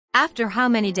After how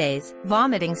many days,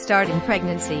 vomiting start in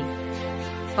pregnancy?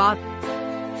 Bob.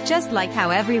 Just like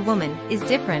how every woman is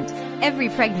different, every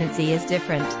pregnancy is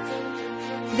different.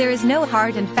 There is no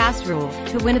hard and fast rule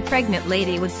to when a pregnant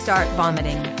lady would start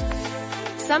vomiting.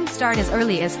 Some start as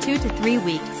early as 2 to 3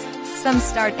 weeks. Some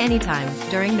start anytime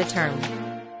during the term.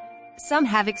 Some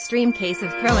have extreme case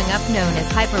of throwing up known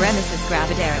as hyperemesis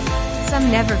gravidarum. Some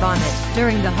never vomit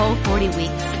during the whole 40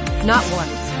 weeks, not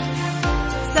once.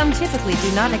 Some typically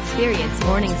do not experience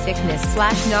morning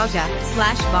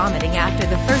sickness/nausea/vomiting after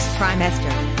the first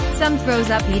trimester. Some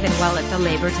throws up even while at the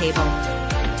labor table.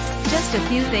 Just a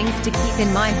few things to keep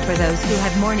in mind for those who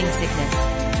have morning sickness.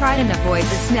 Try and avoid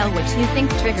the smell which you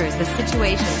think triggers the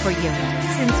situation for you,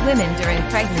 since women during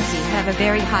pregnancy have a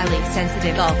very highly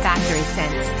sensitive olfactory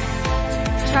sense.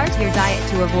 Chart your diet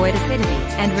to avoid acidity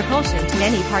and repulsion to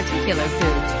any particular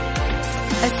food.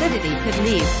 Acidity could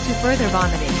lead to further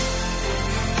vomiting.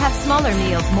 Have smaller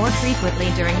meals more frequently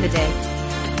during the day.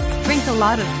 Drink a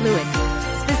lot of fluids,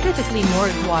 specifically more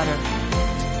water.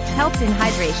 Helps in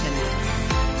hydration.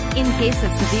 In case of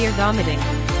severe vomiting,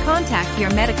 contact your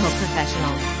medical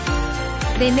professional.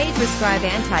 They may prescribe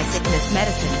anti-sickness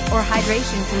medicine or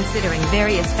hydration considering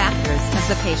various factors of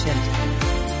the patient.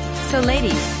 So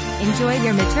ladies, enjoy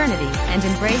your maternity and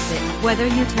embrace it, whether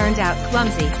you turned out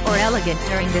clumsy or elegant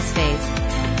during this phase.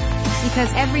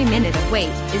 Because every minute of wait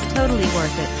is totally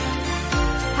worth it.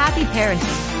 Happy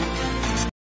parenting.